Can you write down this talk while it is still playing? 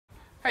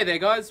Hey there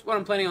guys, what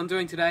I'm planning on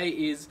doing today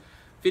is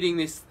fitting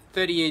this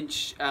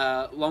 30-inch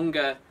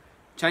longer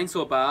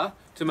chainsaw bar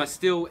to my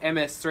Stihl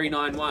MS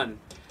 391.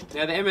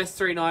 Now the MS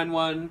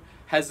 391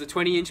 has the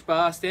 20-inch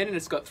bar stand and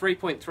it's got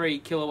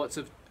 3.3 kilowatts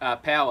of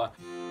power.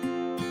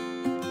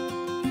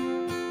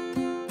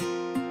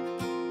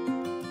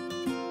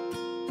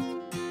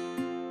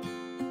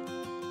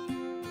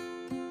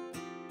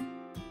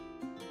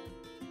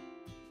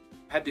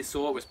 Had this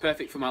saw, it was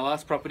perfect for my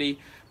last property.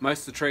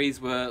 Most of the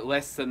trees were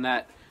less than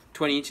that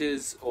 20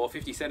 inches or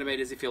 50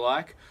 centimeters if you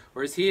like,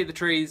 whereas here the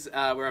trees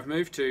where I've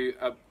moved to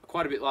are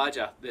quite a bit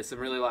larger. There's some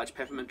really large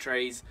peppermint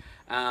trees,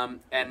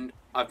 and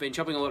I've been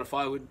chopping a lot of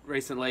firewood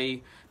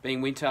recently,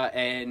 being winter,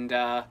 and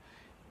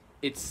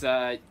it's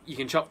you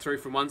can chop through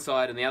from one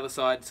side and the other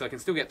side, so I can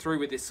still get through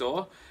with this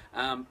saw,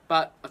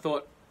 but I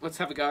thought let's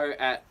have a go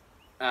at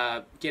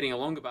getting a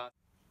longer bar.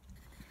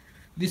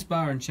 This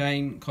bar and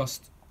chain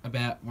cost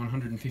about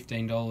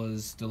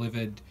 $115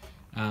 delivered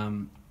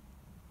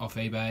off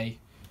eBay.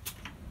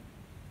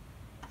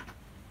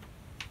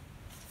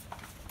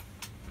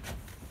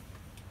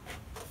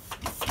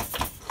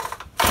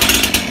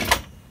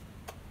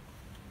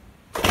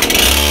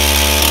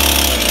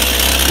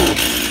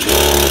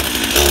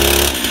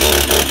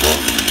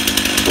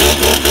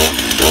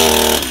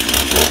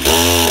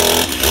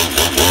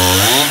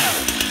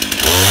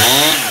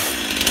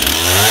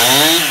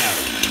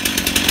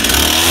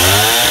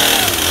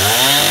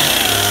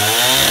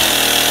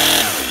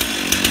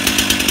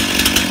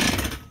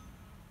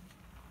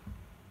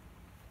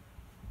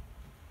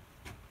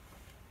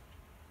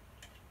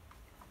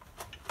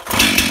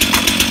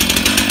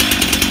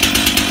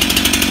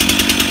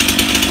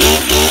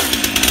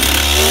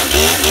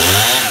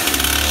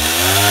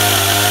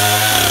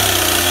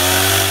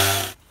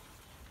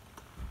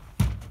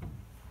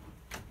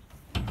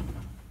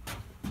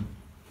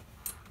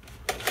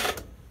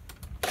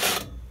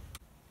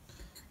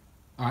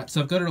 Alright,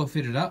 so I've got it all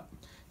fitted up.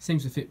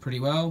 Seems to fit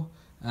pretty well.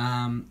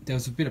 There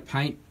was a bit of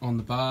paint on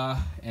the bar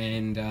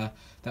and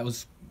that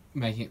was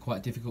making it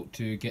quite difficult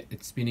to get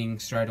it spinning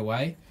straight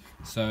away.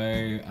 So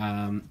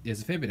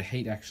there's a fair bit of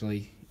heat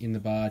actually in the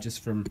bar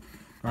just from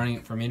running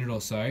it for a minute or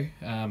so.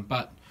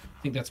 But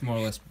I think that's more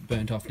or less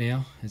burnt off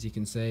now, as you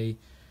can see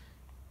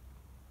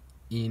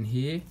in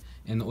here.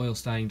 And the oil's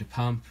starting to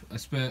pump. I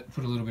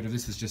put a little bit of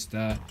this, is just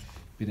a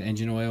bit of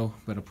engine oil,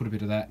 but I put a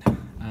bit of that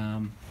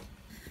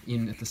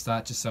in at the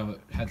start just so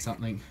it had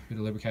something, a bit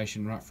of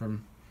lubrication right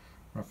from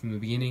the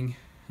beginning.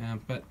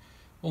 But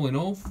all in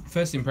all,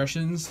 first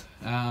impressions,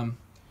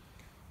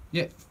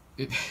 yeah,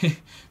 it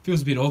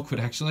feels a bit awkward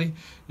actually.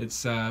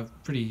 It's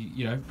pretty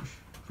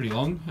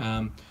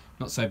long,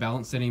 not so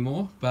balanced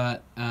anymore,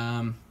 but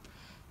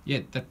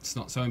yeah, that's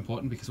not so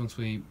important because once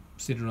we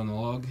sit it on the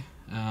log,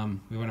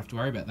 we won't have to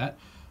worry about that.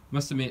 I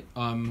must admit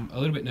I'm a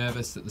little bit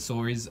nervous that the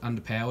saw is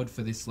underpowered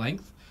for this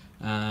length.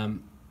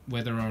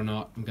 Whether or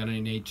not I'm going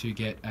to need to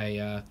get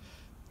a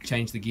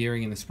change the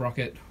gearing in the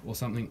sprocket or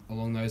something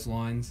along those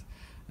lines.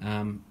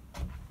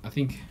 I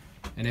think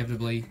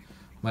inevitably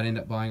might end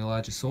up buying a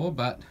larger saw,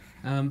 but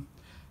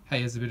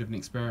hey, as a bit of an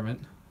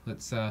experiment,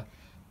 let's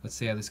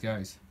see how this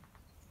goes.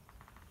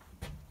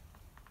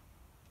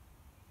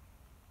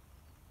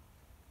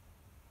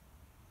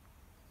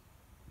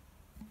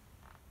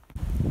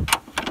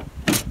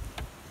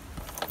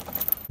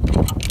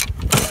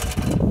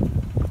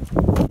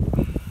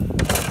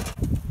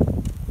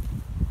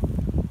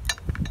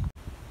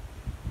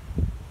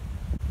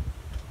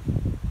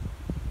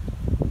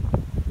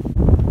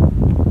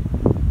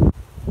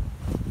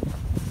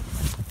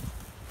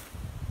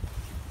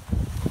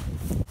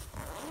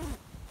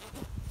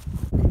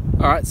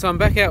 Alright, so I'm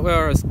back out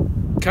where I was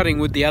cutting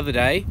wood the other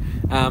day,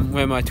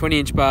 where my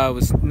 20-inch bar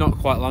was not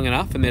quite long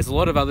enough, and there's a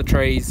lot of other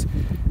trees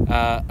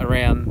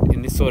around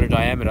in this sort of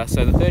diameter,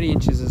 so the 30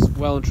 inches is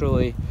well and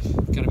truly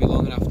going to be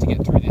long enough to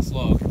get through this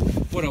log.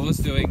 What I was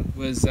doing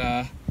was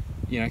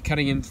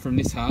cutting in from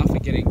this half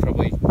and getting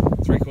probably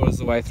 3/4 of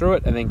the way through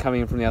it, and then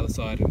coming in from the other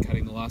side and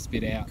cutting the last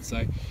bit out. So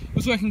it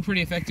was working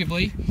pretty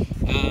effectively,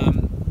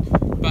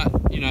 but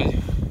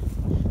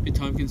a bit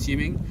time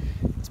consuming.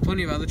 There's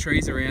plenty of other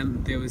trees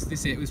around. There was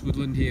this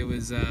woodland here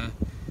was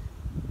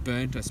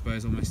burnt, I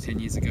suppose, almost 10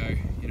 years ago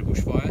in a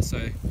bushfire. So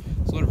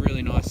there's a lot of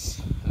really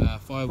nice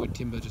firewood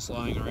timber just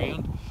lying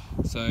around.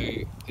 So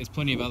there's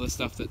plenty of other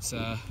stuff that's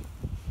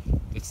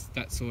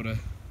that sort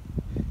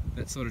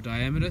of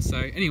diameter. So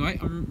anyway,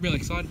 I'm really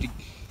excited to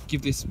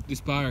give this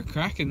bar a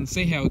crack and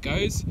see how it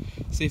goes.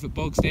 See if it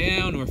bogs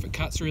down or if it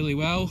cuts really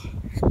well.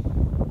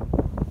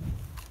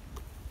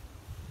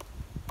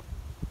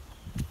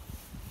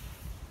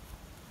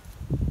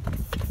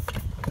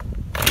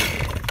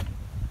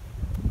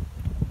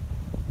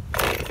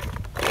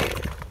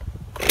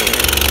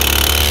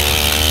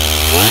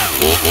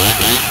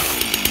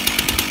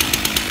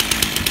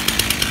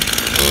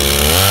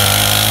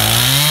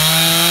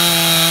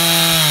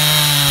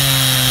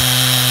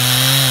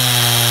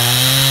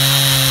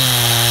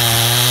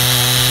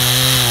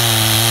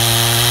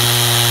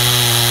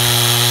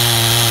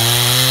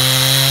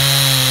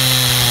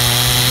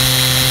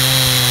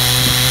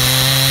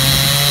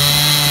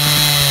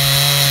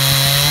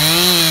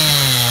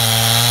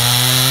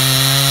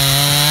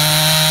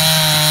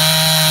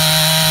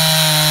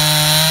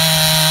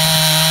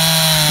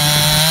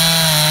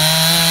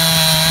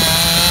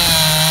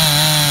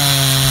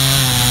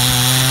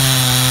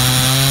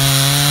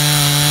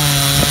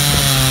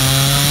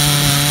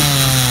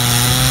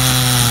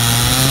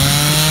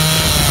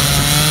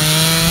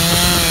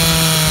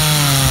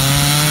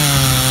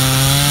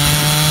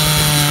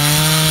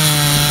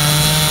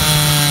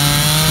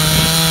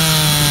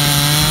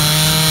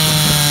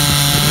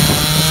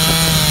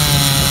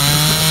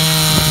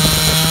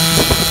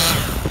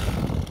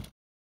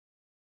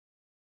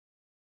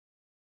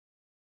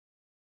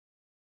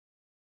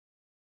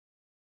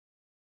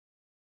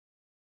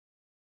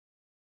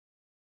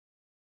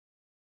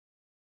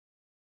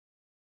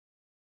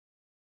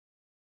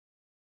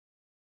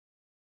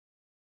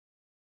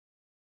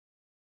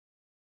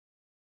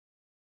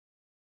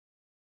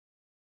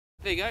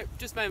 There you go,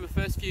 just made my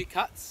first few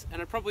cuts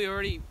and I'm probably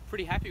already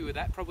pretty happy with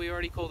that, probably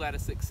already call that a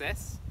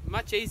success.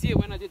 Much easier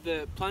when I did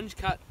the plunge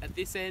cut at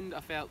this end. I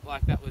felt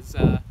like that was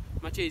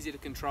much easier to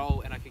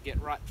control and I could get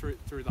right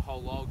through the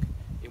whole log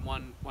in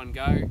one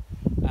go,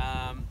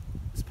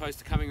 as opposed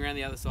to coming around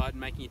the other side and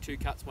making your 2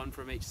 cuts, 1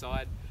 from each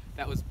side.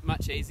 That was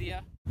much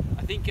easier.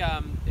 I think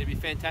it'd be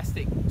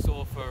fantastic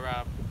saw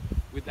for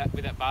with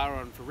that bar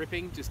on for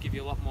ripping, just give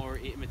you a lot more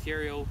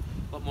material,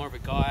 a lot more of a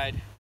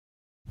guide.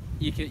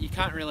 You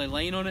can't really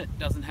lean on it,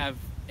 doesn't have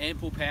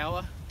ample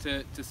power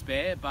to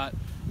spare, but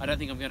I don't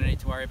think I'm going to need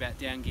to worry about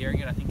down gearing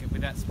it. I think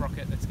with that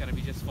sprocket that's going to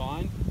be just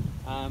fine.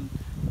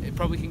 It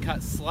probably can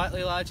cut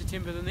slightly larger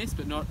timber than this,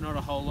 but not a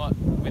whole lot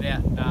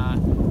without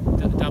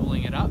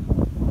doubling it up.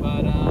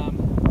 But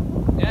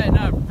yeah,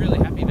 no, I'm really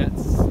happy.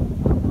 That's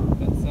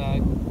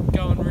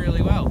going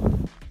really well.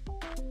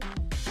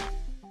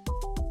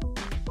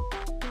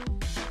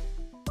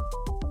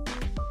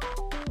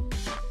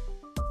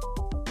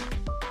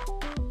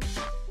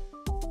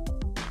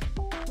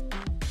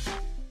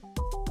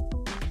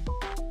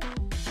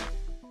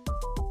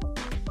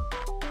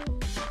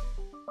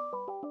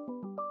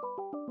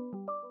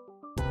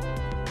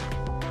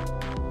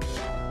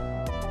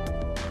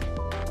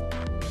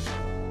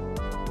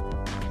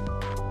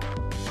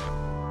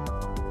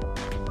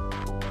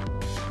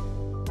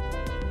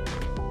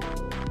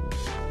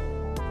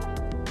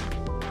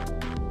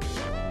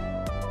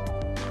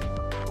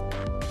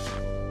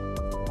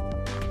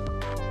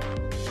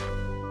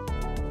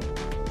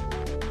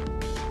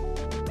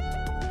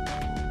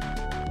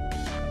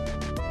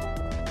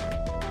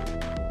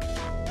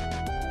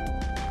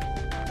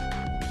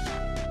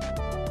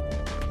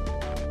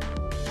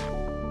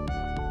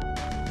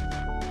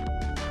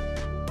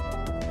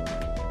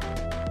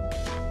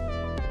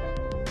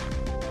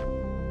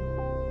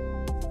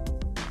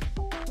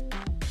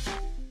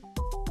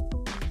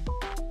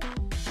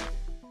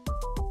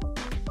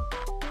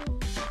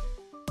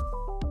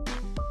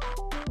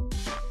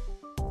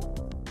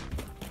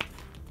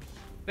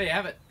 There you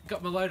have it.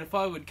 Got my load of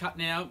firewood cut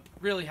now.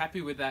 Really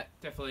happy with that.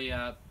 Definitely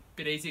a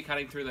bit easier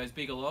cutting through those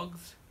bigger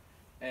logs.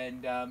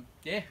 And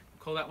yeah,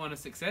 call that one a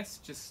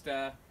success. Just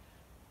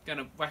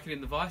gonna whack it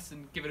in the vise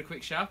and give it a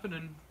quick sharpen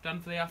and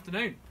done for the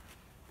afternoon.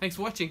 Thanks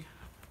for watching.